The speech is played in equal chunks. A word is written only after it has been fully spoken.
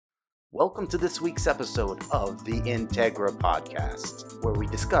Welcome to this week's episode of the Integra Podcast, where we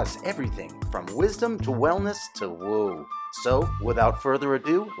discuss everything from wisdom to wellness to woo. So, without further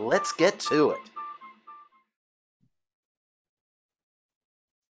ado, let's get to it.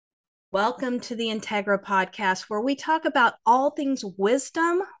 Welcome to the Integra Podcast, where we talk about all things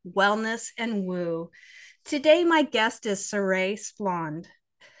wisdom, wellness, and woo. Today, my guest is Saray Splond.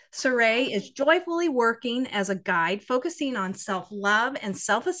 Saray is joyfully working as a guide focusing on self-love and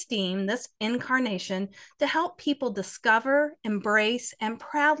self-esteem this incarnation to help people discover, embrace, and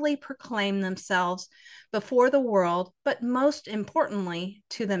proudly proclaim themselves before the world, but most importantly,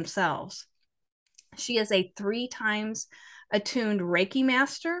 to themselves. She is a 3 times attuned Reiki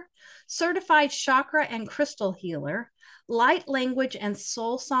master, certified chakra and crystal healer, light language and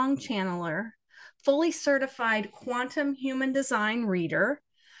soul song channeler, fully certified quantum human design reader,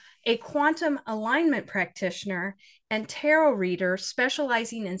 a quantum alignment practitioner, and tarot reader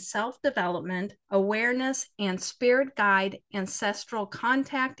specializing in self-development, awareness, and spirit guide, ancestral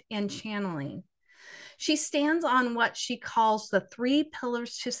contact, and channeling. She stands on what she calls the 3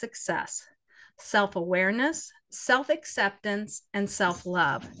 pillars to success: self-awareness, self-acceptance, and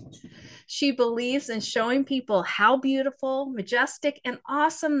self-love. She believes in showing people how beautiful, majestic, and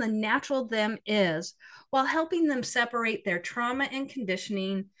awesome the natural them is, while helping them separate their trauma and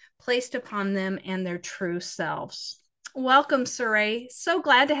conditioning placed upon them and their true selves. Welcome, Saray. So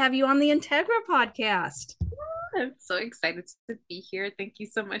glad to have you on the Integra podcast. I'm so excited to be here. Thank you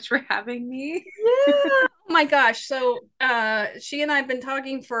so much for having me. Yeah. Oh my gosh. So she and I have been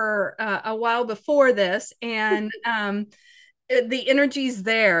talking for a while before this, and the energy's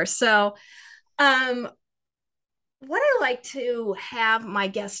there. So what I like to have my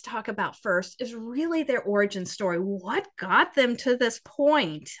guests talk about first is really their origin story. What got them to this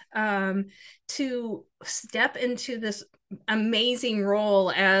point to step into this amazing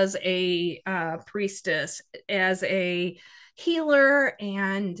role as a priestess, as a healer,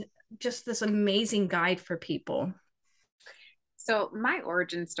 and just this amazing guide for people? So my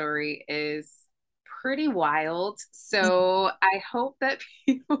origin story is pretty wild. So I hope that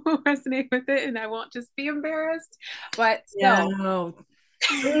people resonate with it and I won't just be embarrassed. But Yeah, no.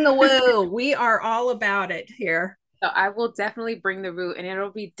 Bring the woo. We are all about it here. So I will definitely bring the root and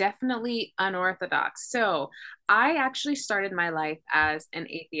it'll be definitely unorthodox. So I actually started my life as an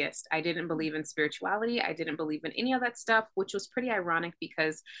atheist. I didn't believe in spirituality. I didn't believe in any of that stuff, which was pretty ironic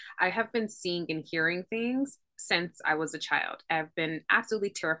because I have been seeing and hearing things since I was a child. I've been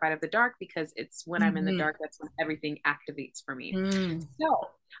absolutely terrified of the dark because it's when I'm in the dark, that's when everything activates for me. So,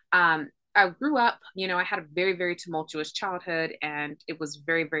 I grew up, I had a very, very tumultuous childhood and it was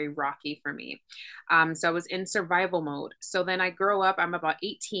very, very rocky for me. So I was in survival mode. So then I grow up, I'm about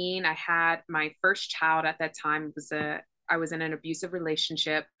 18. I had my first child at that time. I was in an abusive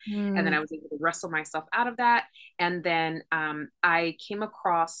relationship, and then I was able to wrestle myself out of that. And then I came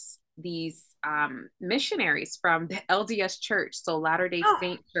across these missionaries from the LDS church, so Latter-day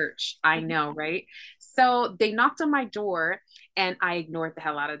Saint church. I know, right? So they knocked on my door and I ignored the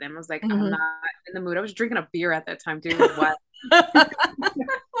hell out of them. I was like, I'm not in the mood. I was drinking a beer at that time, dude. What? I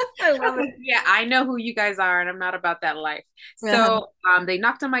love it. Yeah, I know who you guys are and I'm not about that life. So they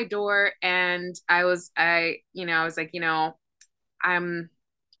knocked on my door and I was like, I'm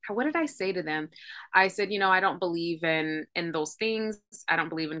what did I say to them? I said, I don't believe in those things. I don't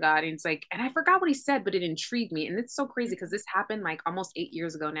believe in God. And it's like, and I forgot what he said, but it intrigued me. And it's so crazy because this happened like almost 8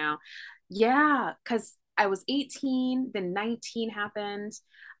 years ago now. Yeah, because I was 18, then 19 happened.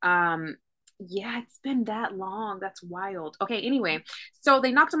 Yeah, it's been that long. That's wild. Okay, anyway, so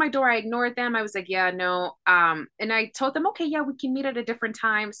they knocked on my door. I ignored them. I was like, yeah, no. And I told them, okay, yeah, we can meet at a different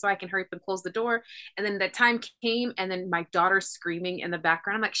time so I can hurry up and close the door. And then that time came, and then my daughter's screaming in the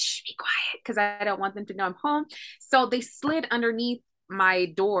background. I'm like, shh, be quiet, because I don't want them to know I'm home. So they slid underneath my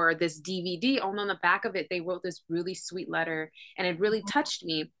door this DVD, and on the back of it they wrote this really sweet letter, and it really touched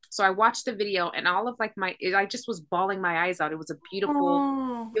me. So I watched the video, and all of like I just was bawling my eyes out. It was a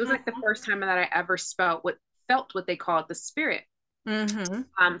beautiful, it was like the first time that I ever felt what they call it, the spirit.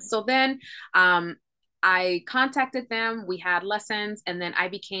 So then I contacted them, we had lessons, and then I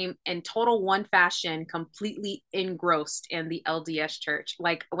became, in total one fashion, completely engrossed in the LDS church.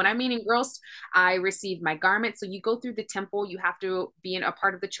 Like, when I mean engrossed, I received my garment. So you go through the temple, you have to be in a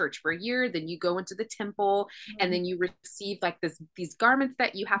part of the church for a year, then you go into the temple, and then you receive like these garments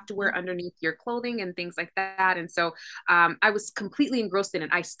that you have to wear underneath your clothing and things like that. And so I was completely engrossed in it.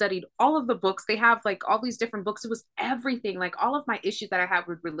 I studied all of the books. They have like all these different books. It was everything. Like, all of my issues that I had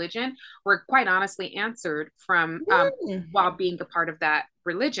with religion were quite honestly answered from while being a part of that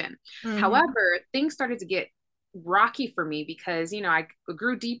religion. However, things started to get rocky for me because, you know, I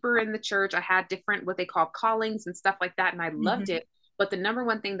grew deeper in the church. I had different, what they call callings and stuff like that. And I loved Mm-hmm. it. But the number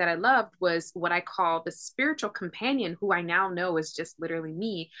one thing that I loved was what I call the spiritual companion, who I now know is just literally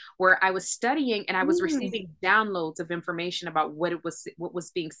me, where I was studying and I was Mm. receiving downloads of information about what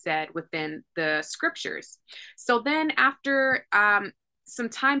was being said within the scriptures. So then after some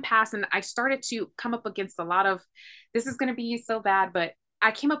time passed and I started to come up against a lot of, this is going to be so bad, but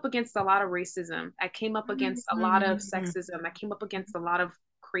I came up against a lot of racism. I came up against a lot of Mm. sexism. I came up against a lot of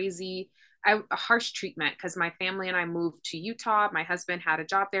crazy, harsh treatment because my family and I moved to Utah. My husband had a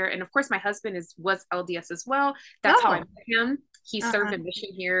job there, and of course, my husband was LDS as well. That's how I Oh. met him. He served Uh-huh. a mission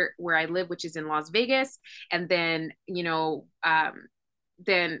here where I live, which is in Las Vegas, and then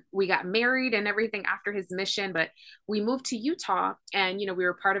then we got married and everything after his mission. But we moved to Utah, and we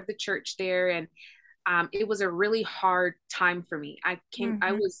were part of the church there, and it was a really hard time for me. Mm-hmm.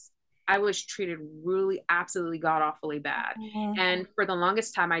 I was treated really absolutely god awfully bad. Oh. And for the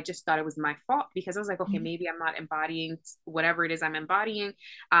longest time, I just thought it was my fault because I was like, okay, Mm-hmm. maybe I'm not embodying whatever it is I'm embodying.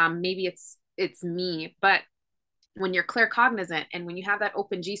 Maybe it's me. But when you're claircognizant and when you have that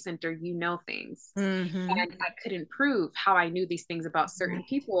open G center, you know things. Mm-hmm. And I couldn't prove how I knew these things about certain Right.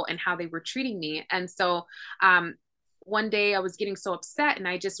 people and how they were treating me. And so um, one day I was getting so upset and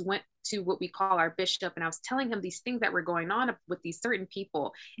I just went to what we call our bishop and I was telling him these things that were going on with these certain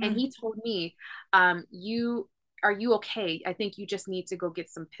people. And Mm. he told me, you are you okay? I think you just need to go get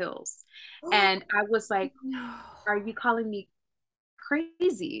some pills. And I was like, No. are you calling me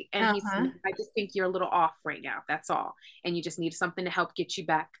crazy? And he said, Uh-huh. I just think you're a little off right now. That's all. And you just need something to help get you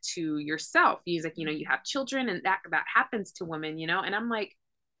back to yourself. He's like, you have children and that happens to women, and I'm like,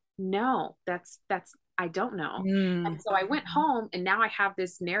 no, that's I don't know. And Mm. so I went home and now I have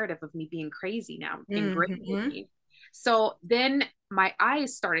this narrative of me being crazy now ingrained in Mm-hmm. me. So then my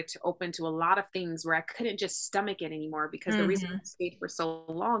eyes started to open to a lot of things where I couldn't just stomach it anymore because the reason I Mm-hmm. stayed for so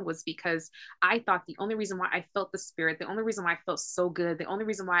long was because I thought the only reason why I felt the spirit, the only reason why I felt so good, the only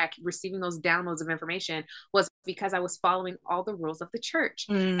reason why I kept receiving those downloads of information was because I was following all the rules of the church.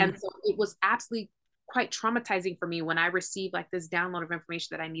 And Mm. so it was absolutely quite traumatizing for me when I received like this download of information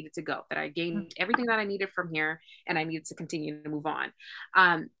that I needed to go, that I gained everything that I needed from here and I needed to continue to move on.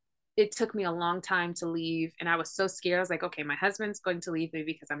 Um, it took me a long time to leave and I was so scared. I was like, okay, my husband's going to leave me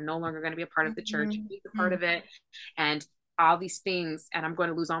because I'm no longer going to be a part of the church. He's a part Mm-hmm. of it. And all these things, and I'm going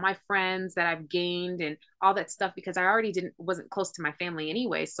to lose all my friends that I've gained and all that stuff because I already wasn't close to my family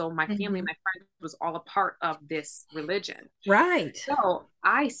anyway. So my family, Mm-hmm. my friends was all a part of this religion. Right. So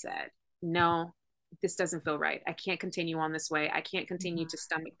I said, no, this doesn't feel right. I can't continue on this way. I can't continue to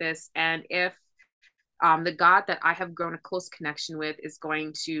stomach this. And if the God that I have grown a close connection with is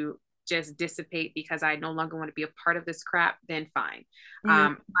going to just dissipate because I no longer want to be a part of this crap, then fine.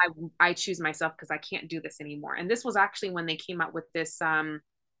 Mm. I choose myself because I can't do this anymore. And this was actually when they came out with this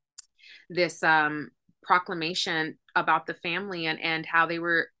proclamation about the family and how they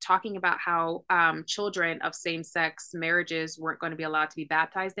were talking about how children of same-sex marriages weren't going to be allowed to be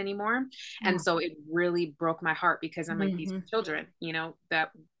baptized anymore. And so it really broke my heart because I'm like, these Mm-hmm. are children,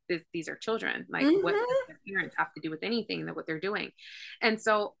 that these are children. Like, what does Mm-hmm. their parents have to do with anything that what they're doing? And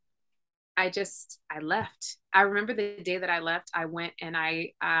so I left. I remember the day that I left, I went and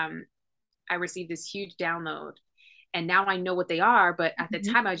I received this huge download and now I know what they are. But at the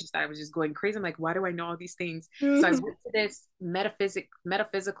time, I just thought I was just going crazy. I'm like, why do I know all these things? So I Mm-hmm. went to this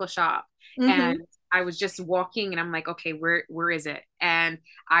metaphysical shop, Mm-hmm. and I was just walking, and I'm like, okay, where is it? And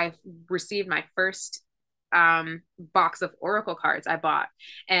I received my first box of oracle cards I bought,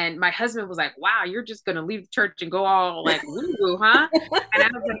 and my husband was like, wow, you're just gonna leave the church and go all like woo woo, huh? And I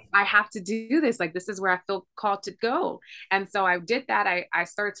was like, I have to do this. Like, this is where I feel called to go. And so I did that. I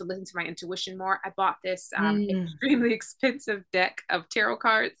started to listen to my intuition more. I bought this Mm. extremely expensive deck of tarot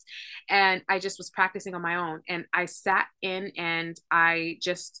cards and I just was practicing on my own. And I sat in and I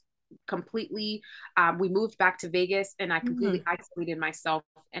just completely, we moved back to Vegas and I completely Mm. isolated myself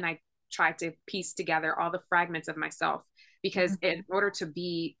and I tried to piece together all the fragments of myself because in order to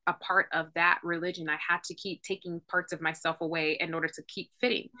be a part of that religion, I had to keep taking parts of myself away in order to keep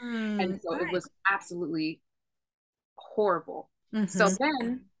fitting. And Mm. so it Right. was absolutely horrible. So Mm-hmm.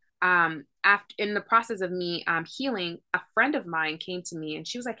 then, after in the process of me healing, a friend of mine came to me and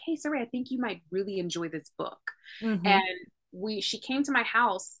she was like, "Hey, Saray, I think you might really enjoy this book." Mm-hmm. And she came to my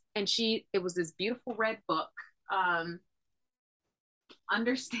house and it was this beautiful red book, um,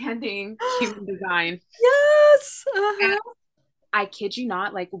 Understanding Human Design. Yes. And Uh-huh. I kid you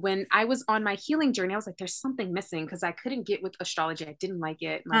not, like when I was on my healing journey, I was like, there's something missing because I couldn't get with astrology. I didn't like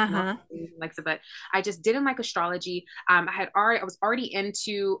it. Like no Uh-huh. likes it, but I just didn't like astrology. I was already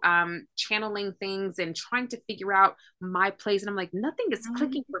into channeling things and trying to figure out my place. And I'm like, nothing is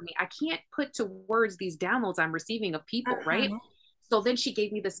clicking for me. I can't put to words these downloads I'm receiving of people, right? Uh-huh. So then she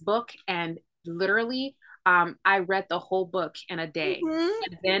gave me this book, and literally, I read the whole book in a day. Mhm.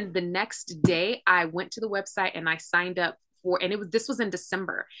 And then the next day, I went to the website and I signed up for, and this was in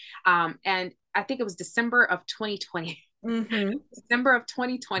December, and I think it was December of 2020. Mhm. December of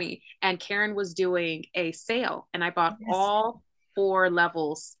 2020, and Karen was doing a sale, and I bought Yes. all 4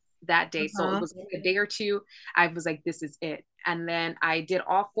 levels that day. So it Uh-huh. was a day or two. I was like, this is it. And then I did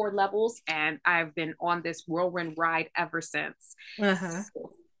all 4 levels, and I've been on this whirlwind ride ever since. Uh-huh.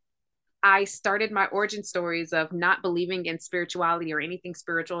 So I started my origin stories of not believing in spirituality or anything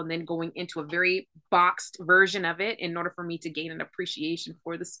spiritual, and then going into a very boxed version of it in order for me to gain an appreciation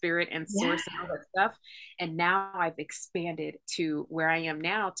for the spirit and Yeah. source and all that stuff. And now I've expanded to where I am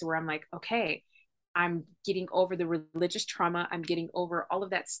now, to where I'm like, okay, I'm getting over the religious trauma. I'm getting over all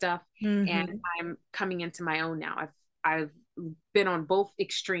of that stuff, and Mhm. I'm coming into my own now. I've been on both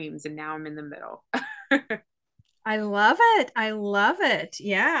extremes, and now I'm in the middle. I love it. I love it.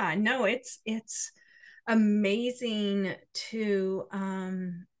 Yeah. No, it's amazing to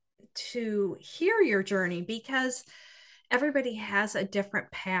hear your journey because everybody has a different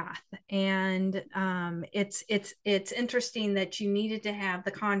path, and it's interesting that you needed to have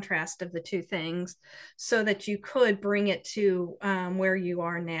the contrast of the two things so that you could bring it to where you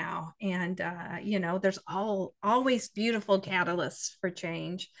are now. And there's always beautiful catalysts for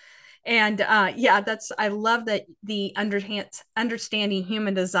change. And yeah, that's I love that the understanding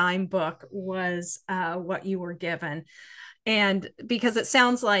human design book was what you were given. And because it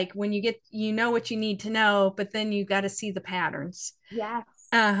sounds like when you get, what you need to know, but then you got to see the patterns. Yes.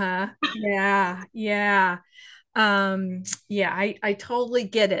 Uh-huh. Yeah. Yeah. Yeah, I totally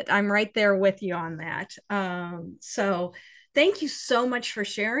get it. I'm right there with you on that. So thank you so much for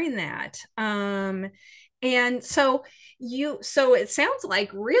sharing that. And so it sounds like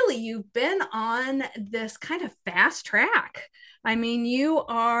really you've been on this kind of fast track. I mean, you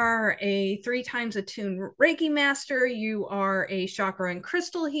are a 3 times attuned Reiki master, you are a chakra and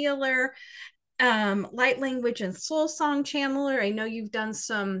crystal healer, light language and soul song channeler. I know you've done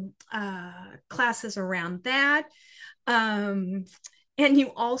some classes around that. Um, and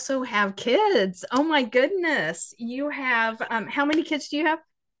you also have kids. Oh my goodness. You have, how many kids do you have?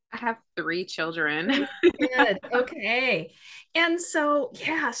 I have 3 children. 3 kids. Okay. And so,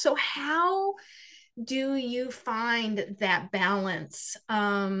 yeah. So, how do you find that balance?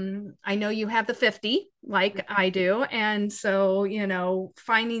 I know you have the 50 like I do. And so,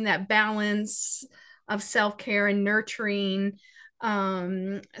 finding that balance of self-care and nurturing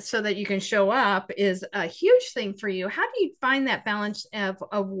so that you can show up is a huge thing for you. How do you find that balance of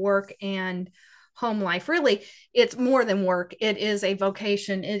work and home life? Really, it's more than work. It is a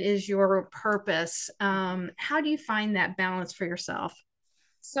vocation. It is your purpose. How do you find that balance for yourself?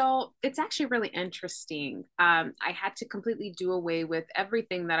 So it's actually really interesting. I had to completely do away with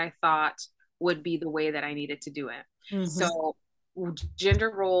everything that I thought would be the way that I needed to do it. Mm-hmm. So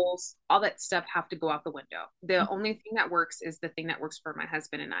gender roles, all that stuff have to go out the window. The only thing that works is the thing that works for my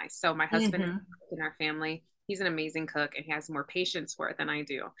husband and I. So my husband is Mm-hmm. in our family. He's an amazing cook, and he has more patience for it than I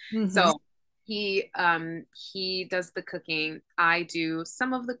do. Mm-hmm. So he does the cooking. I do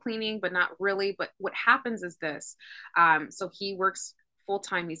some of the cleaning, but not really. But what happens is this. So he works full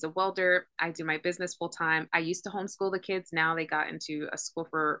time. He's a welder. I do my business full time. I used to homeschool the kids. Now they got into a school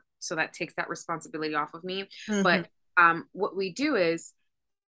so that takes that responsibility off of me. Mm-hmm. But what we do is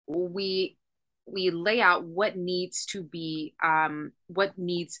we lay out what needs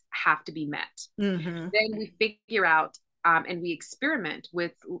have to be met. Mm-hmm. Then we figure out and we experiment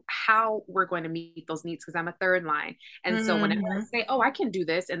with how we're going to meet those needs, because I'm a third line. And so whenever I Mm-hmm. say, oh, I can do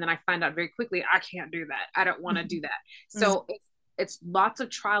this, and then I find out very quickly, I can't do that. I don't want to do that. So it's lots of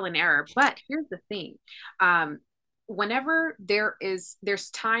trial and error. But here's the thing. Whenever there's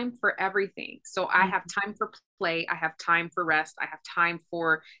time for everything. So I have time for play, I have time for rest, I have time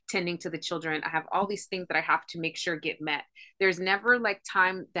for tending to the children, I have all these things that I have to make sure get met. There's never like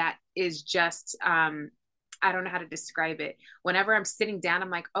time that is just I don't know how to describe it. Whenever I'm sitting down, I'm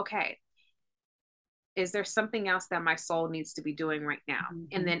like, okay, is there something else that my soul needs to be doing right now? And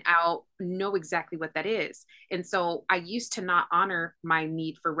Mm-hmm. then I'll know exactly what that is. And so I used to not honor my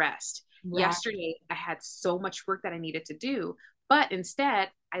need for rest. Right. Yesterday, I had so much work that I needed to do, but instead,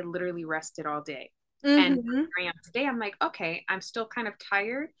 I literally rested all day. And Mm-hmm. I am today, I'm like, okay, I'm still kind of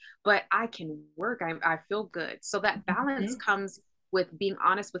tired, but I can work. I feel good. So that balance Mm-hmm. comes with being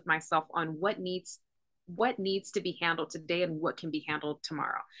honest with myself on what needs to be handled today and what can be handled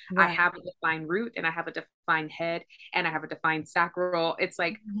tomorrow. I Right. have a defined root and I have a defined head and I have a defined sacral. It's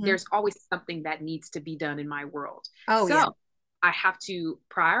like Mm-hmm. there's always something that needs to be done in my world. Oh, yeah. So I have to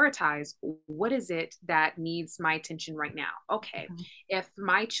prioritize what is it that needs my attention right now. Okay, Mhm. if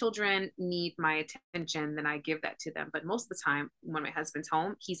my children need my attention, then I give that to them. But most of the time, when my husband's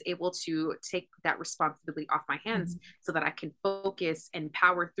home, he's able to take that responsibility off my hands so that I can focus and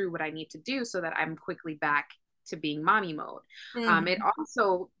power through what I need to do so that I'm quickly back to being mommy mode. It Mm-hmm.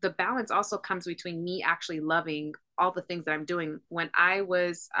 also, the balance also comes between me actually loving all the things that I'm doing. When I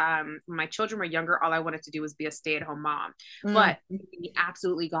was, when my children were younger, all I wanted to do was be a stay at home mom. But Mm-hmm. it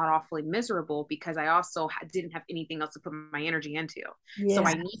absolutely got awfully miserable because I also didn't have anything else to put my energy into. So Yeah.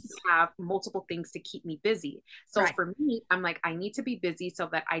 I need to have multiple things to keep me busy. So Right. for me, I'm like, I need to be busy so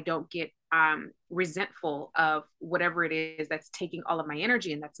that I don't get resentful of whatever it is that's taking all of my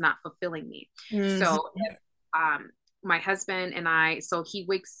energy and that's not fulfilling me. So Mm-hmm. um, my husband and I, so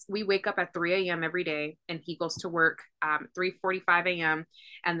we wake up at 3 a.m. every day and he goes to work 3:45 a.m.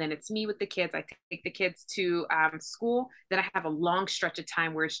 And then it's me with the kids. I take the kids to school. Then I have a long stretch of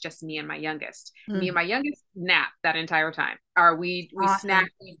time where it's just me and my youngest. Me and Mm-hmm. my youngest nap that entire time. Or we snack,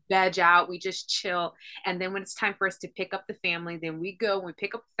 Awesome. we veg out, we just chill. And then when it's time for us to pick up the family, then we go, we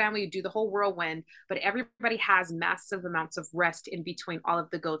pick up the family, we do the whole whirlwind. But everybody has massive amounts of rest in between all of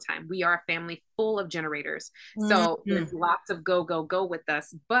the go time. We are a family full of generators. So Mm-hmm. there's lots of go, go, go with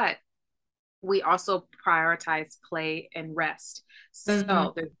us. But we also prioritize play and rest. Mm-hmm.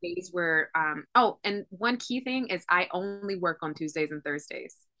 So there's days where, oh, and one key thing is I only work on Tuesdays and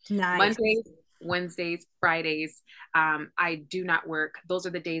Thursdays. Nice. Mondays, Wednesdays, Fridays, I do not work. Those are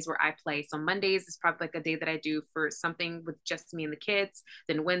the days where I play. So Mondays is probably like a day that I do for something with just me and the kids.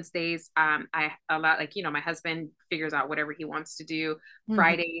 Then Wednesdays, I allow, like, my husband figures out whatever he wants to do.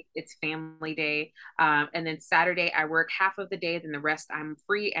 Mm-hmm. Friday, it's family day. And then Saturday, I work half of the day. Then the rest, I'm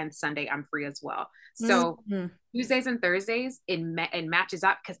free. And Sunday, I'm free as well. So Mm-hmm. Tuesdays and Thursdays, it matches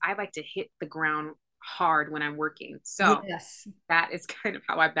up because I like to hit the ground hard when I'm working. So Yes. that is kind of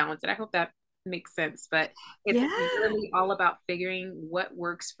how I balance it. I hope that makes sense, but it's Yeah. really all about figuring what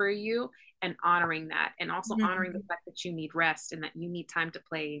works for you and honoring that, and also honoring the Mm-hmm. fact that you need rest and that you need time to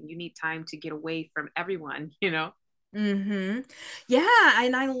play and you need time to get away from everyone. Mm-hmm. Yeah,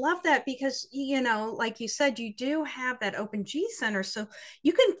 and I love that because like you said, you do have that open G center, so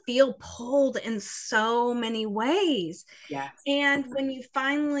you can feel pulled in so many ways. Yes. And when you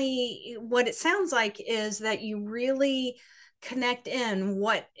finally, what it sounds like is that you really connect in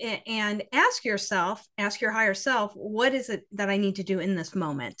what and ask your higher self, what is it that I need to do in this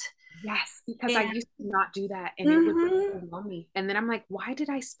moment? Yes, because I And used to not do that and it would mm-hmm, overwhelm me. And then I'm like, why did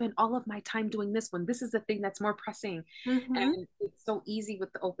I spend all of my time doing this when this is the thing that's more pressing? mm-hmm, And it's so easy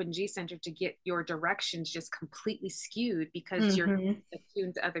with the Open G Center to get your directions just completely skewed because you're mm-hmm.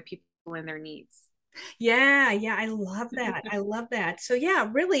 attuned to other people and their needs. Yeah, yeah, I love that. I love that. So yeah,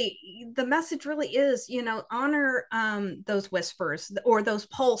 really the message really is, honor those whispers or those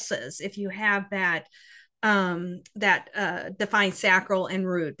pulses if you have that defined sacral and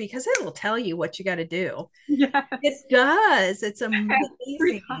root because it will tell you what you got to do. It Yes. does. It's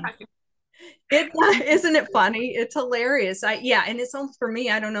Every amazing. time. It isn't it funny? It's hilarious. Yeah, and it's almost for me,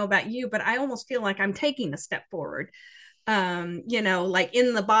 I don't know about you, but I almost feel like I'm taking a step forward. Like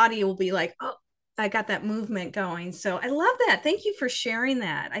in the body will be like, oh, I got that movement going. So I love that. Thank you for sharing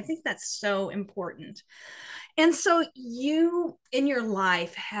that. I think that's so important. And so you in your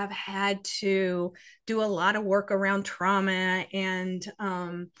life have had to do a lot of work around trauma and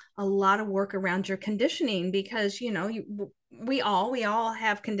a lot of work around your conditioning because we all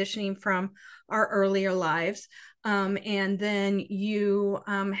have conditioning from our earlier lives. And then you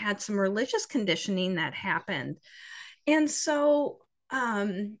had some religious conditioning that happened. And so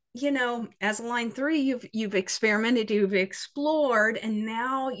as line three, you've experimented, you've explored, and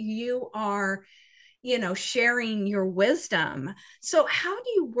now you are sharing your wisdom. So how do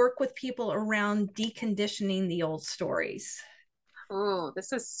you work with people around deconditioning the old stories? Oh,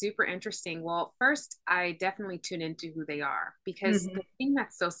 this is super interesting. Well, first, I definitely tune into who they are because Mm-hmm. the thing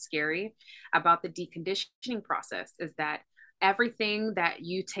that's so scary about the deconditioning process is that everything that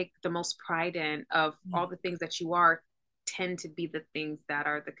you take the most pride in of all the things that you are tend to be the things that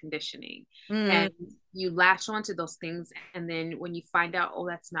are the conditioning. Mm-hmm. And you latch onto those things. And then when you find out, oh,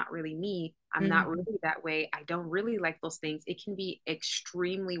 that's not really me, I'm not Mm-hmm. really that way, I don't really like those things, it can be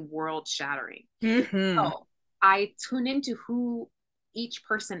extremely world shattering. Mm-hmm. So I tune into who each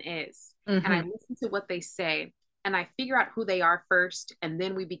person is, and I Mm-hmm. listen to what they say, and I figure out who they are first, and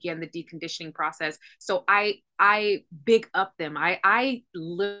then we begin the deconditioning process. So I big up them. I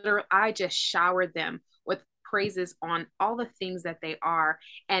just shower them with praises on all the things that they are,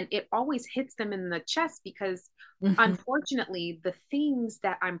 and it always hits them in the chest because Mm-hmm. unfortunately the things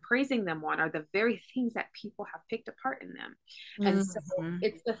that I'm praising them on are the very things that people have picked apart in them. And so Mm-hmm.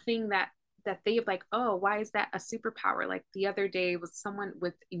 it's the thing that they have like, oh, why is that a superpower? Like the other day was someone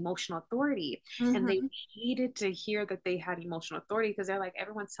with emotional authority, and they Mm-hmm. hated to hear that they had emotional authority because they're like,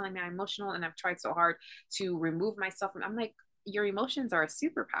 everyone's telling me I'm emotional, and I've tried so hard to remove myself from. I'm like, your emotions are a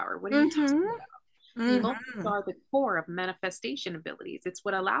superpower. What are you talking Mm-hmm. about? The emotions Mm-hmm. are the core of manifestation abilities. It's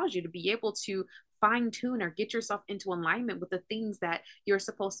what allows you to be able to fine tune or get yourself into alignment with the things that you're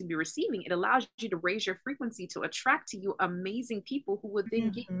supposed to be receiving. It allows you to raise your frequency to attract to you amazing people who would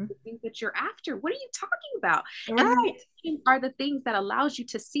then give you Mm-hmm. the things that you're after. What are you talking about? And Right. these are the things that allows you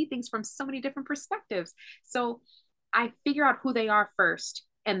to see things from so many different perspectives. So I figure out who they are first,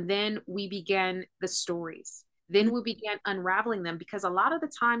 and then we begin the stories. Then we began unraveling them because a lot of the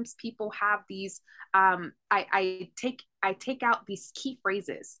times people have these I take out these key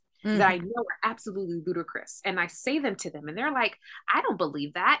phrases that I Mm-hmm. know are absolutely ludicrous, and I say them to them, and they're like, I don't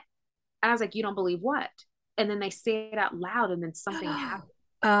believe that. And I was like, you don't believe what? And then they say it out loud, and then something happens.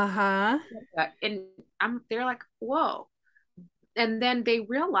 Uh-huh. And they're like, whoa. And then they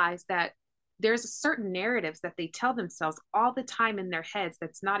realize that there's a certain narratives that they tell themselves all the time in their heads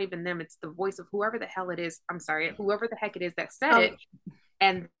that's not even them. It's the voice of whoever the hell it is. I'm sorry, whoever the heck it is that said Oh. it.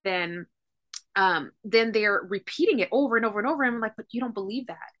 And then they're repeating it over and over and over. And I'm like, but you don't believe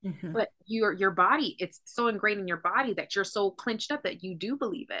that. Mm-hmm. But your body, it's so ingrained in your body that you're so clenched up that you do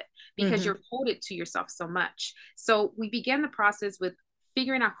believe it because Mm-hmm. you're told it to yourself so much. So we began the process with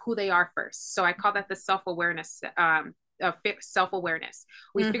figuring out who they are first. So I call that the self-awareness, self-awareness.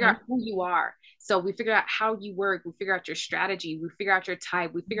 We figure out Mm-hmm. who you are. So we figure out how you work. We figure out your strategy. We figure out your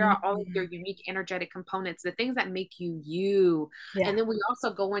type. We figure out all of your Mm-hmm. unique energetic components, the things that make you you. Yeah. And then we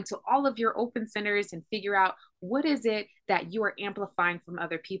also go into all of your open centers and figure out what is it that you are amplifying from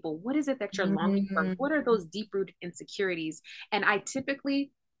other people? What is it that you're longing for? Mm-hmm. What are those deep rooted insecurities? And I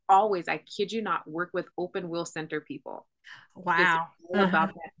typically always, I kid you not, work with open will center people because it's Wow. all Uh-huh.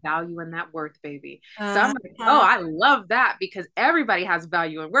 about that value and that worth, baby. So I'm like, oh, Uh-huh. I love that because everybody has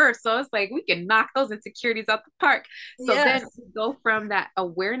value and worth. So it's like we can knock those insecurities out the park. So then Yes. we go from that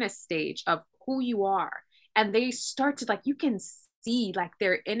awareness stage of who you are, and they start to like, you can see like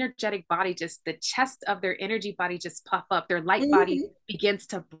their energetic body, just the chest of their energy body just puff up, their light body Mm-hmm. begins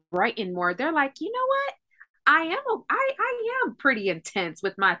to brighten more. They're like, you know what, I am pretty intense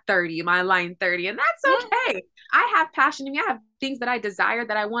with my 30, my line 30, and that's okay. I have passion in me. I have things that I desire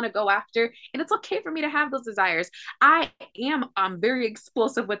that I want to go after, and it's okay for me to have those desires. I am very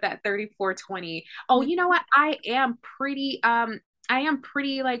explosive with that 3420. Oh, you know what? I am pretty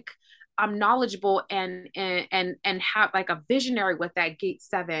like I'm knowledgeable and have like a visionary with that gate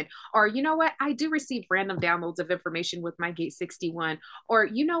 7. Or you know what, I do receive random downloads of information with my gate 61. Or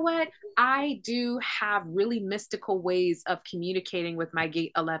you know what, I do have really mystical ways of communicating with my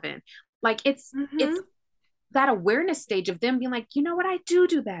gate 11. Like it's Mm-hmm. that awareness stage of them being like, you know what, I do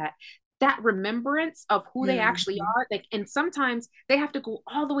that. That remembrance of who they actually Mm-hmm. are. Like, and sometimes they have to go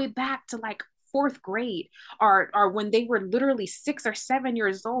all the way back to like fourth grade or when they were literally 6 or 7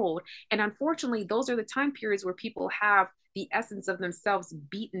 years old. And unfortunately, those are the time periods where people have the essence of themselves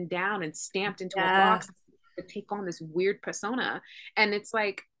beaten down and stamped into a box Yes. to take on this weird persona. And it's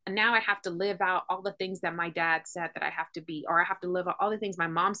like, now I have to live out all the things that my dad said that I have to be, or I have to live out all the things my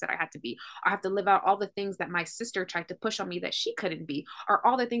mom said I had to be, or I have to live out all the things that my sister tried to push on me that she couldn't be, or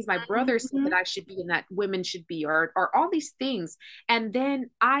all the things my brother said Mm-hmm. that I should be and that women should be, or all these things. And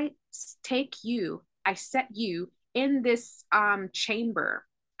then take you, I set you in this chamber.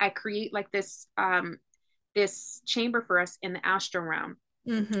 I create like this chamber for us in the astral realm,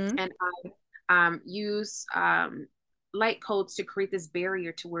 Mm-hmm. and I use light codes to create this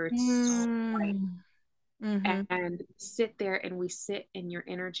barrier to where it's so bright, Mm-hmm. and sit there and we sit in your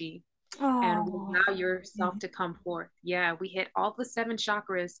energy and we Oh. allow yourself to come forth. Yeah, we hit all the 7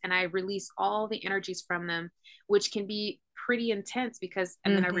 chakras and I release all the energies from them, which can be pretty intense because,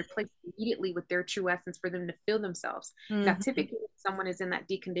 and then I Mm-hmm. replace immediately with their true essence for them to feel themselves. Now, Mm-hmm. typically, if someone is in that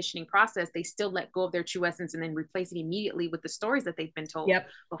deconditioning process, they still let go of their true essence and then replace it immediately with the stories that they've been told. Yep.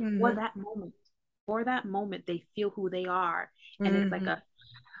 But Mm-hmm. for that moment, they feel who they are. And it's like Mm-hmm.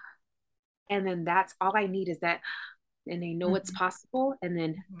 and then that's all I need is that, and they know it's Mm-hmm. possible, and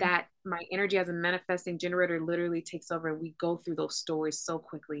then that my energy as a manifesting generator literally takes over and we go through those stories so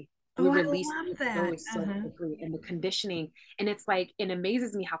quickly. we Oh, I release love these that. stories so quickly, and the conditioning. And it's like, it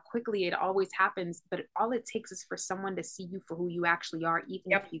amazes me how quickly it always happens, but all it takes is for someone to see you for who you actually are,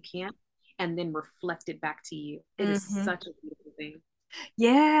 even if Yep. you can't, and then reflect it back to you. It is Hmm. such a beautiful thing.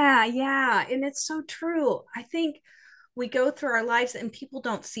 Yeah, yeah. And it's so true. I think we go through our lives and people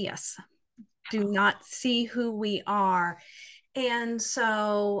don't see us, do not see who we are. And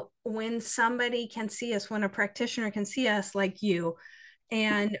so when somebody can see us, when a practitioner can see us like you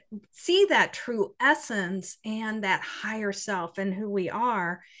and see that true essence and that higher self and who we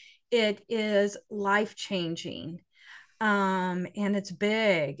are, it is life changing. And it's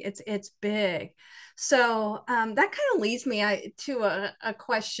big. It's big. So that kind of leads me to a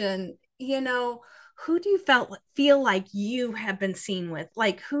question. Who do you feel like you have been seen with?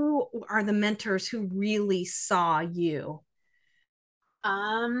 Like, who are the mentors who really saw you?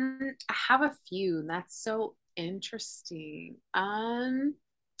 I have a few. That's so interesting.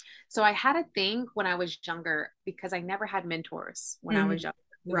 So I had a thing when I was younger because I never had mentors when I was Mhm. younger.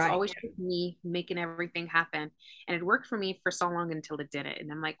 It was Right. always just me making everything happen. And it worked for me for so long until it didn't.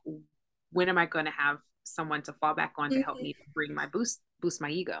 And I'm like, when am I going to have someone to fall back on to help me bring my boost my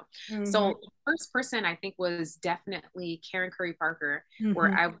ego? Mm-hmm. So the first person I think was definitely Karen Curry Parker,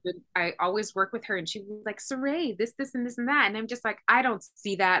 where Mm-hmm. I always work with her, and she was like, Saray, this and this and that. And I'm just like, I don't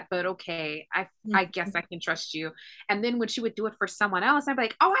see that, but okay. I guess I can trust you. And then when she would do it for someone else, I'd be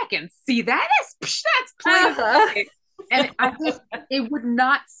like, oh, I can see that. That's plain as Uh-huh. day. And it would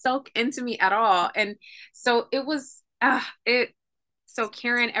not soak into me at all. And so it was, so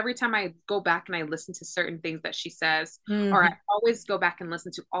Karen, every time I go back and I listen to certain things that she says, or I Mm-hmm. always go back and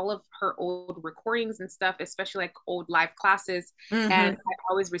listen to all of her old recordings and stuff, especially like old live classes, and Mm-hmm. I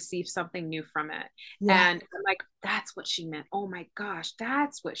always receive something new from it. Yeah. And I'm like, that's what she meant. Oh my gosh,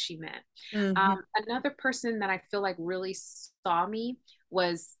 that's what she meant. Mm-hmm. Another person that I feel like really saw me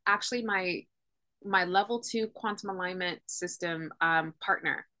was actually my level 2 quantum alignment system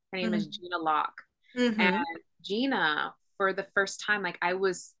partner. Her name is Gina Locke. And Mm-hmm. Gina, for the first time, like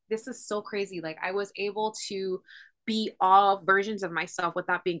this is so crazy. Like I was able to be all versions of myself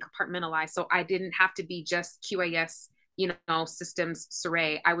without being compartmentalized. So I didn't have to be just QAS, systems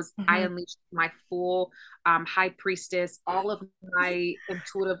Saray. I Mm-hmm. unleashed my full high priestess, all of my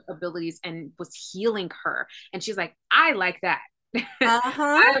intuitive abilities, and was healing her. And she's like, I like that. Uh-huh.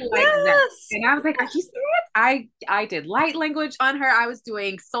 I like that. Yes. And I was like, are you serious? I did light language on her. I was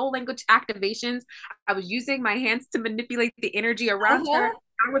doing soul language activations. I was using my hands to manipulate the energy around her. Uh-huh.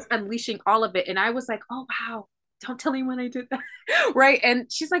 I was unleashing all of it. And I was like, oh wow, don't tell anyone I did that. Right. And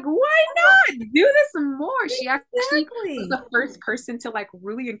she's like, why not? Do this some more. She actually was Exactly. the first person to like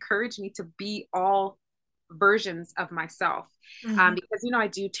really encourage me to be all versions of myself. Mm-hmm. Because I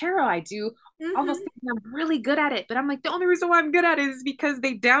do tarot, I do all those Mm-hmm. things, and I'm really good at it. But I'm like, the only reason why I'm good at it is because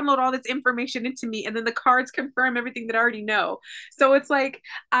they download all this information into me, and then the cards confirm everything that I already know. So it's like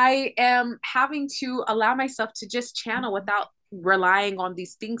I am having to allow myself to just channel without relying on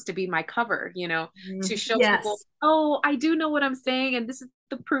these things to be my cover, to Mhm. show people, Yes. oh, I do know what I'm saying, and this is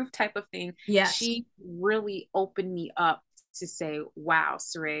the proof type of thing. Yes. She really opened me up to say, wow,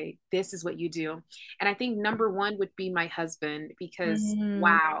 Saray, this is what you do. And I think number one would be my husband, because Mm-hmm.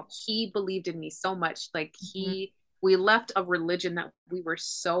 wow, he believed in me so much. Like we left a religion that we were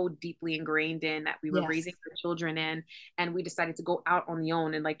so deeply ingrained in, that we were Yes. raising our children in, and we decided to go out on the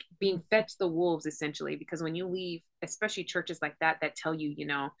own and like being fed to the wolves essentially. Because when you leave, especially churches like that tell you,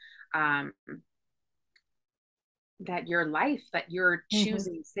 um, that your life, that you're Mm-hmm.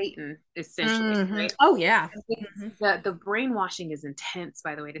 choosing Satan essentially, Mm-hmm. right? Oh yeah. It's Mm-hmm. the brainwashing is intense,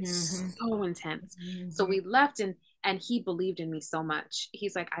 by the way. It's Mm-hmm. so intense. So Mm-hmm. we left, and he believed in me so much.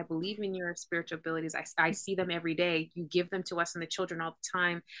 He's like, I believe in your spiritual abilities. I see them every day. You give them to us and the children all the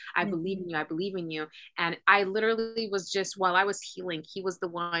time. I believe Mm-hmm. in you. I believe in you. And I literally was just, while I was healing, he was the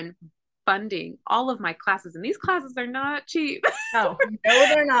one funding all of my classes. And these classes are not cheap. Oh, no,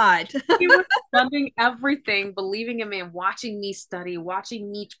 they're not. He was funding everything, believing in me, and watching me study,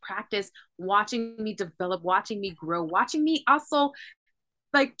 watching me practice, watching me develop, watching me grow, watching me also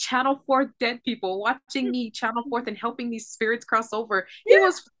like channel forth dead people, watching me channel forth and helping these spirits cross over. He Yeah.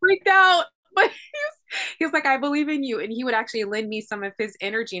 was freaked out, but he was like, I believe in you. And he would actually lend me some of his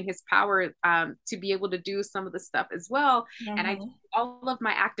energy and his power to be able to do some of the stuff as well. And I did Uh-huh. all of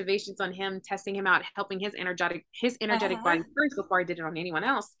my activations on him, testing him out, helping his energetic Uh-huh. body first before I did it on anyone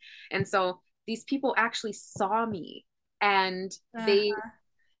else. And so these people actually saw me, and they Uh-huh.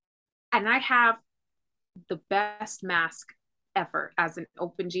 and I have the best mask ever as an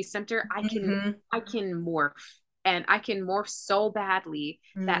open G center. Mm-hmm. I can morph, and I can morph so badly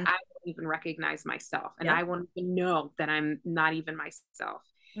that Mm. I don't even recognize myself, and I Yep. won't even know that I'm not even myself.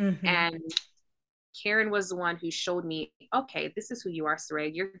 Mm-hmm. And Karen was the one who showed me, okay, this is who you are,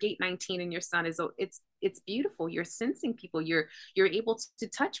 Saray. You're gate 19 and your son is, it's beautiful. You're sensing people. You're able to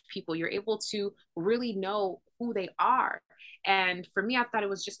touch people. You're able to really know who they are. And for me, I thought it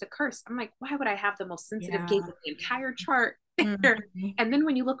was just a curse. I'm like, why would I have the most sensitive Yeah. gate in the entire chart there? Mm-hmm. And then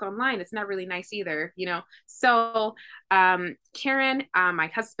when you look online, it's not really nice either, you know? So Karen,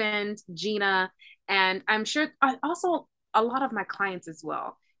 my husband, Gina, and I'm sure also a lot of my clients as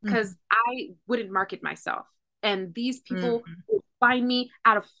well, Mm-hmm. because I wouldn't market myself. And these people Mm-hmm. would find me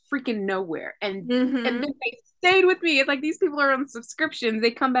out of freaking nowhere. And Mm-hmm. then they stayed with me. It's like these people are on subscriptions. They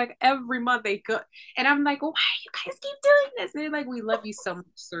come back every month. They go, and I'm like, well, why you guys keep doing this? And they're like, we love you so much,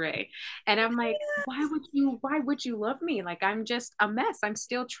 Saray. And I'm like, why would you love me? Like, I'm just a mess. I'm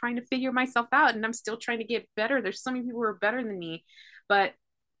still trying to figure myself out and I'm still trying to get better. There's so many people who are better than me. But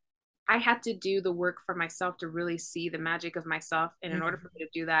I had to do the work for myself to really see the magic of myself. And in order for me to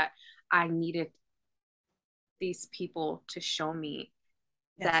do that, I needed these people to show me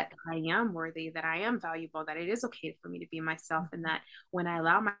Yes. that I am worthy, that I am valuable, that it is okay for me to be myself, and that when I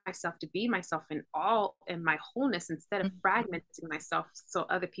allow myself to be myself in all in my wholeness instead of fragmenting myself so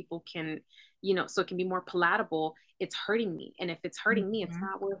other people can, so it can be more palatable, it's hurting me. And if it's hurting me, it's Mm-hmm.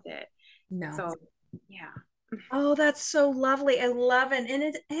 not worth it. No. So yeah. Oh, that's so lovely. I love it. And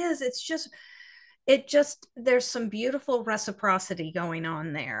it is, there's some beautiful reciprocity going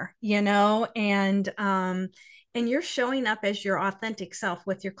on there, and you're showing up as your authentic self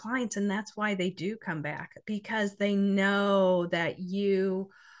with your clients, and that's why they do come back, because they know that you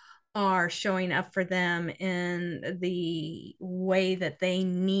are showing up for them in the way that they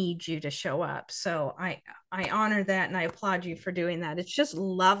need you to show up. So I honor that and I applaud you for doing that. It's just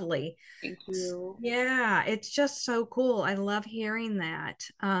lovely. Thank you. Yeah, it's just so cool. I love hearing that.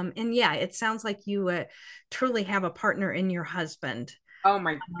 And yeah, it sounds like you truly have a partner in your husband. Oh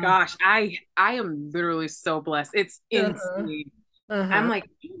my Um, gosh, I am literally so blessed. It's uh-huh, insane. I'm uh-huh. like,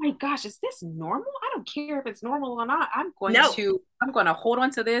 oh my gosh, is this normal? I don't care if it's normal or not. No. I'm going to hold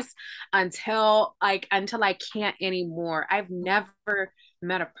on to this until I can't anymore. I've never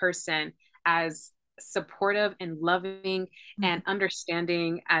met a person as supportive and loving and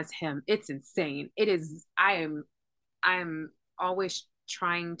understanding as him. It's insane. It is I'm always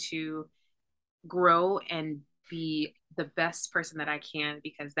trying to grow and be the best person that I can,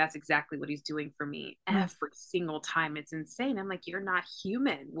 because that's exactly what he's doing for me every single time. It's insane. I'm like, you're not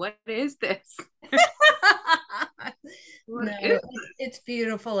human. What is this? What No, is it's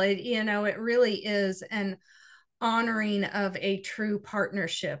beautiful. It really is an honoring of a true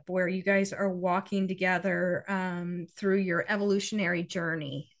partnership where you guys are walking together through your evolutionary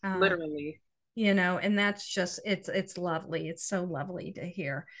journey. literally And that's just it's lovely. It's so lovely to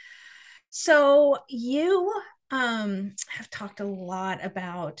hear. So you have talked a lot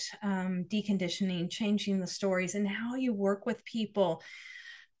about deconditioning, changing the stories, and how you work with people.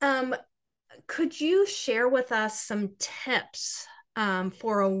 Um, could you share with us some tips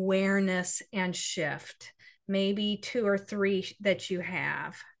for awareness and shift? Maybe two or three that you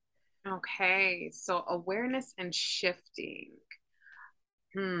have. okay. So awareness and shifting.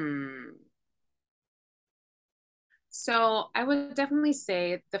 Hmm. So I would definitely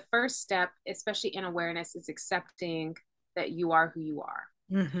say the first step, especially in awareness, is accepting that you are who you are.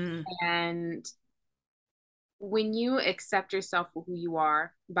 Mm-hmm. And when you accept yourself for who you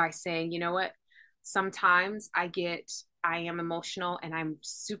are by saying, you know what, sometimes I am emotional and I'm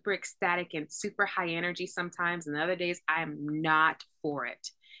super ecstatic and super high energy sometimes, and the other days I'm not for it.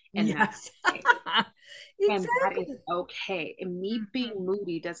 And that's Yes. okay. And that is Exactly. okay. And me being Mhm.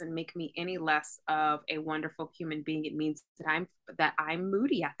 moody doesn't make me any less of a wonderful human being. It means that I'm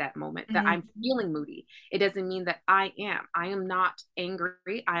moody at that moment, that I'm Mhm. feeling moody. It doesn't mean that I am. I am not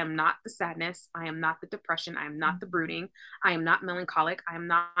angry. I am not the sadness. I am not the depression. I am not the Mhm. brooding. I am not melancholic. I am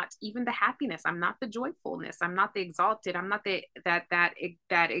not even the happiness. I'm not the joyfulness. I'm not the exalted. I'm not the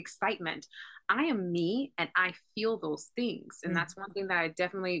that excitement. I am me and I feel those things. And that's one thing that I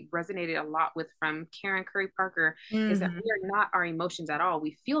definitely resonated a lot with from Karen Curry Parker, is that Mhm. we are not our emotions at all.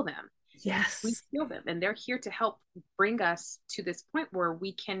 We feel them. We Yes. feel them. And they're here to help bring us to this point where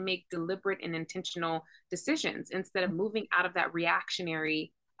we can make deliberate and intentional decisions instead of moving out of that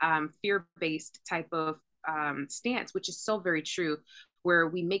reactionary, fear based type of stance, which is so very true, where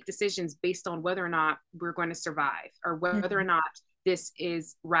we make decisions based on whether or not we're going to survive or whether or Mhm. not this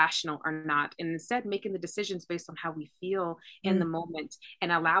is rational or not, and instead making the decisions based on how we feel in the Mhm. moment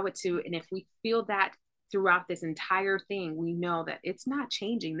and allow it to. And if we feel that throughout this entire thing, we know that it's not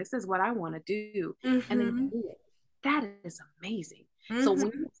changing, this is what I want to do, and then Mhm. do it. That is amazing. So Mhm.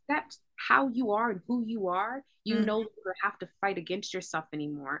 when you accept how you are and who you are, you no longer have to fight against yourself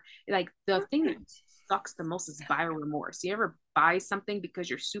anymore. Like the thing that sucks the most is buyer remorse. You ever buy something because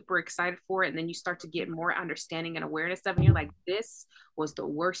you're super excited for it, and then you start to get more understanding and awareness of it, and you're like, this was the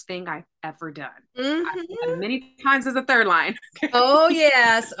worst thing I've ever done. I've done it many times as a third line. Oh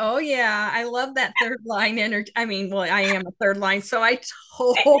yes. Oh yeah. I love that third line energy. I mean, well, I am a third line, so I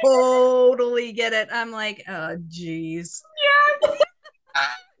totally get it. I'm like, oh geez.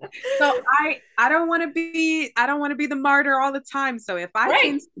 So I don't want to be the martyr all the time. So if I Right.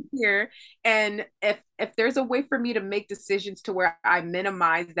 can sit here, and if there's a way for me to make decisions to where I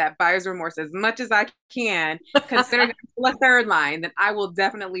minimize that buyer's remorse as much as I can, considering a third line, then I will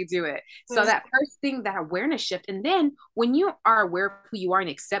definitely do it. So that first thing, that awareness shift, and then when you are aware of who you are and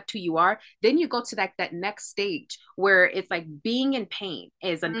accept who you are, then you go to that next stage where it's like being in pain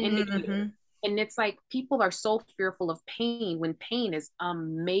is an indicator. And it's like people are so fearful of pain when pain is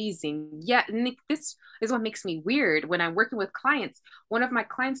amazing. Yeah, and this is what makes me weird when I'm working with clients. One of my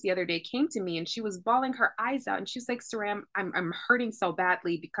clients the other day came to me and she was bawling her eyes out, and she's like, Saram, I'm hurting so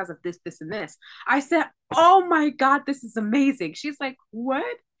badly because of this, this, and this. I said, oh my God, this is amazing. She's like, what?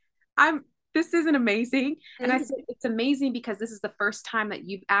 I'm This isn't amazing. And I said, it's amazing because this is the first time that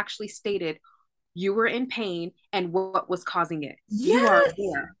you've actually stated you were in pain and what was causing it. You are Yes.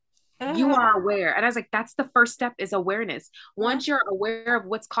 aware. You are aware. And I was like, that's the first step, is awareness. Once you're aware of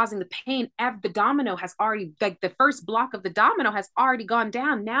what's causing the pain, the domino has already, like the first block of the domino has already gone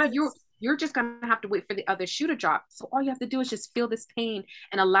down. Now you're just gonna have to wait for the other shoe to drop. So all you have to do is just feel this pain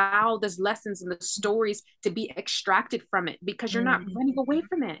and allow those lessons and the stories to be extracted from it, because you're not running away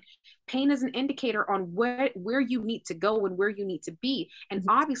from it. Pain is an indicator on where you need to go and where you need to be. And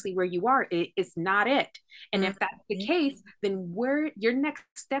obviously where you are, it's not it. And if that's the case, then where your next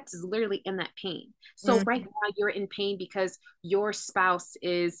steps is literally in that pain. So right now you're in pain because your spouse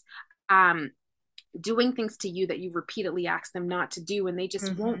is doing things to you that you repeatedly ask them not to do, and they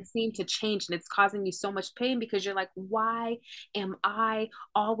just won't seem to change, and it's causing you so much pain because you're like, why am I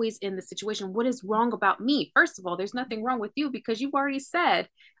always in the situation? What is wrong about me? First of all, there's nothing wrong with you, because you've already said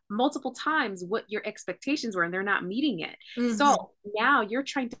multiple times what your expectations were and they're not meeting it. So now you're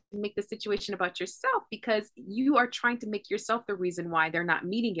trying to make the situation about yourself because you are trying to make yourself the reason why they're not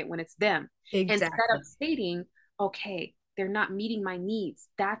meeting it when it's them. Instead of stating, okay, they're not meeting my needs.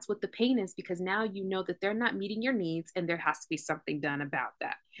 That's what the pain is, because now you know that they're not meeting your needs and there has to be something done about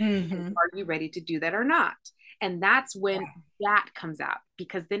that. And are you ready to do that or not? And that's when that comes out,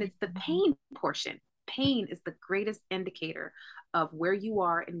 because then it's the pain portion. Pain is the greatest indicator of where you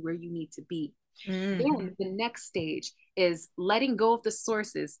are and where you need to be. Then the next stage is letting go of the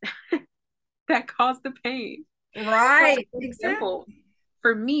sources that cause the pain. Right. For example,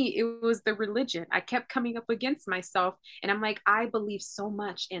 for me, it was the religion. I kept coming up against myself, and I'm like, I believe so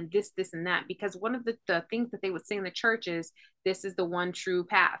much in this, this, and that, because one of the things that they would say in the church is, this is the one true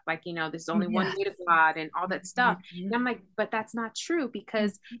path. Like, there's only one way to God and all that stuff. And I'm like, but that's not true,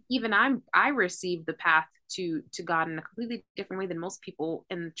 because even I received the path to God in a completely different way than most people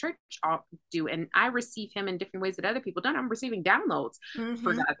in the church do. And I receive him in different ways that other people don't. I'm receiving downloads,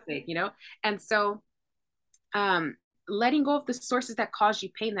 for God's sake, And so, letting go of the sources that cause you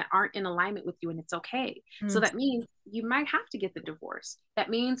pain that aren't in alignment with you, and it's okay. So that means you might have to get the divorce. That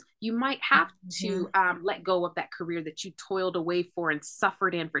means you might have to let go of that career that you toiled away for and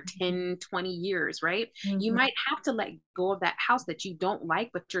suffered in for 10, 20 years, right? You might have to let go of that house that you don't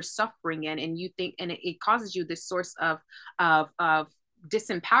like, but you're suffering in, and you think, and it causes you this source of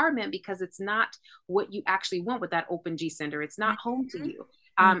disempowerment, because it's not what you actually want with that open G sender. It's not home to you.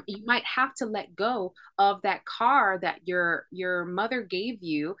 You might have to let go of that car that your mother gave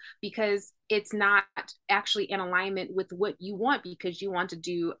you, because it's not actually in alignment with what you want, because you want to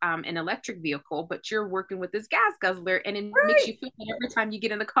do an electric vehicle, but you're working with this gas guzzler, and it makes you feel that every time you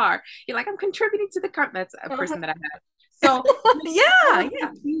get in the car, you're like, I'm contributing to the car. That's a person that I have. So yeah,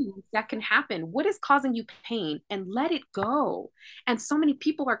 that can happen. What is causing you pain? And let it go. And so many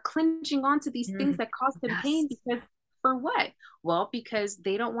people are clinging on to these things that cause them pain, because for what? Well, because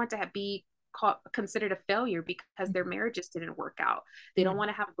they don't want to be considered a failure because their marriages didn't work out. They don't want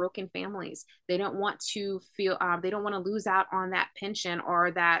to have broken families. They don't want to feel, they don't want to lose out on that pension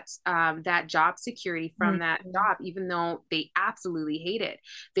or that job security from that job, even though they absolutely hate it.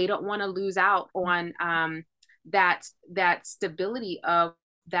 They don't want to lose out on that stability of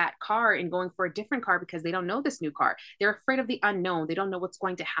that car and going for a different car, because they don't know this new car. They're afraid of the unknown. They don't know what's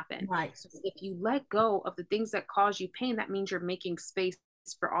going to happen. Right. So if you let go of the things that cause you pain, that means you're making space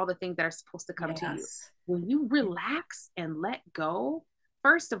for all the things that are supposed to come to you. When you relax and let go,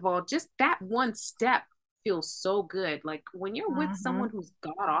 first of all, just that one step feels so good. Like when you're with Uh-huh. someone who's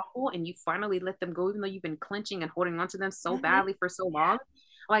god awful and you finally let them go, even though you've been clenching and holding on to them so Mhm. badly for so long,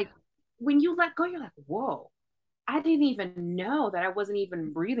 like when you let go, you're like, whoa, I didn't even know that I wasn't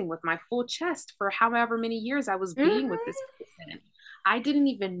even breathing with my full chest for however many years I was being with this Mhm. person. I didn't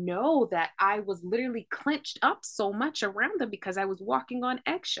even know that I was literally clenched up so much around them because I was walking on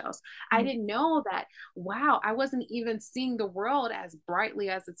eggshells. I didn't know that, wow, I wasn't even seeing the world as brightly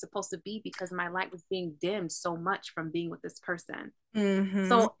as it's supposed to be because my light was being dimmed so much from being with this person. Mhm.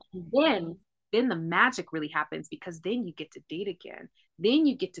 So then the magic really happens because then you get to date again. Then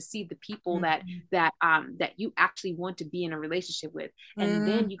you get to see the people that Mhm. that you actually want to be in a relationship with. And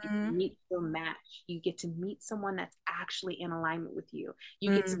then you get to Mhm. meet your match. You get to meet someone that's actually in alignment with you.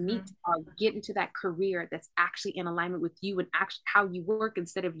 You get to meet Mhm. get into that career that's actually in alignment with you and actually how you work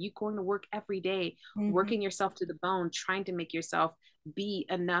instead of you going to work every day, Mhm. working yourself to the bone, trying to make yourself be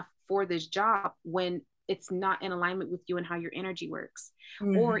enough for this job when it's not in alignment with you and how your energy works.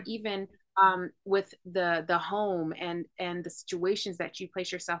 Or Mhm. even with the home and the situations that you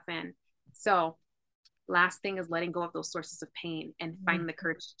place yourself in. So last thing is letting go of those sources of pain and finding the Mhm.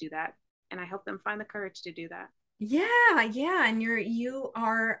 courage to do that. And I help them find the courage to do that. Yeah, yeah, and you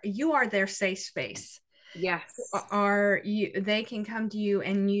are their safe space. Yes. Are you they can come to you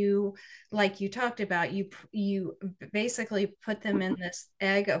and you, like you talked about, you basically put them in this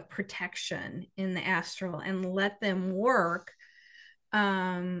egg of protection in the astral and let them work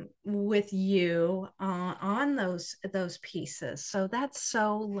with you on those pieces. So that's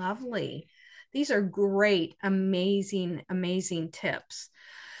so lovely. These are great, amazing, amazing tips.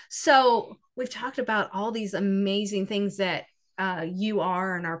 So we've talked about all these amazing things that you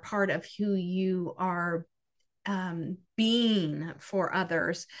are and are part of who you are being for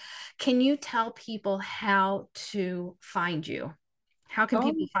others. Can you tell people how to find you? How can Oh,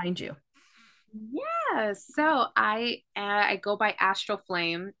 people find you? yeah. So I go by Astral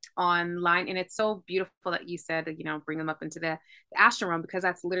Flame online, and it's so beautiful that you said that, bring them up into the astral realm because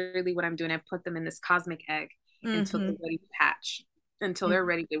that's literally what I'm doing. I put them in this cosmic egg until they're Mm-hmm. ready to hatch, until they're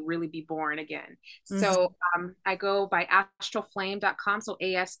ready to really be born again. Mm-hmm. So I go by astralflame.com. So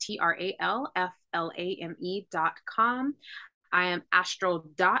astralflame.com. I am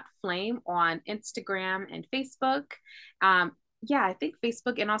astral.flame on Instagram and Facebook. Um, yeah, I think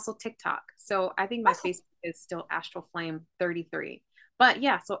Facebook and also TikTok. So I think my Awesome. Facebook is still Astral Flame 33. But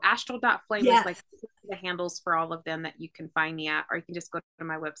yeah, so astral.flame is like Yes. the handles for all of them that you can find me at, or you can just go to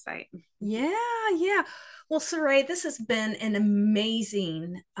my website. Yeah, yeah. Well, Saray, this has been an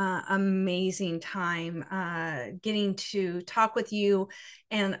amazing, amazing time getting to talk with you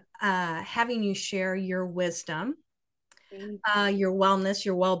and having you share your wisdom, Thank your you. wellness,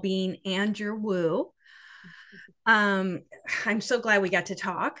 your well-being, and your woo. Um, I'm so glad we got to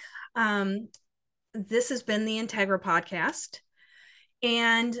talk. Um, this has been the Integra podcast.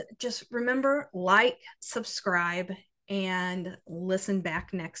 And just remember, like, subscribe, and listen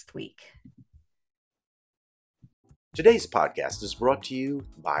back next week. Today's podcast is brought to you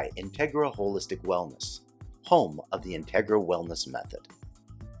by Integra Holistic Wellness, home of the Integra Wellness Method.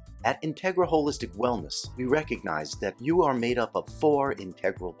 At Integra Holistic Wellness, we recognize that you are made up of 4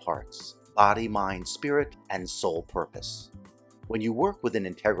 integral parts: body, mind, spirit, and soul purpose. When you work with an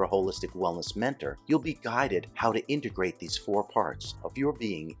Integra Holistic Wellness mentor, you'll be guided how to integrate these 4 parts of your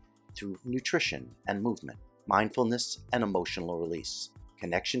being through nutrition and movement, mindfulness and emotional release,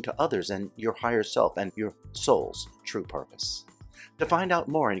 connection to others and your higher self and your soul's true purpose. To find out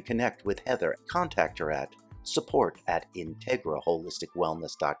more and connect with Heather, contact her at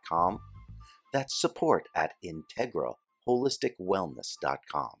support@integraholisticwellness.com. That's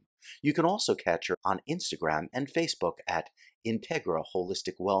support@integraholisticwellness.com. You can also catch her on Instagram and Facebook at Integra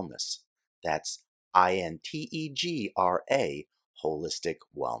Holistic Wellness. That's INTEGRA Holistic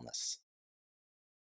Wellness.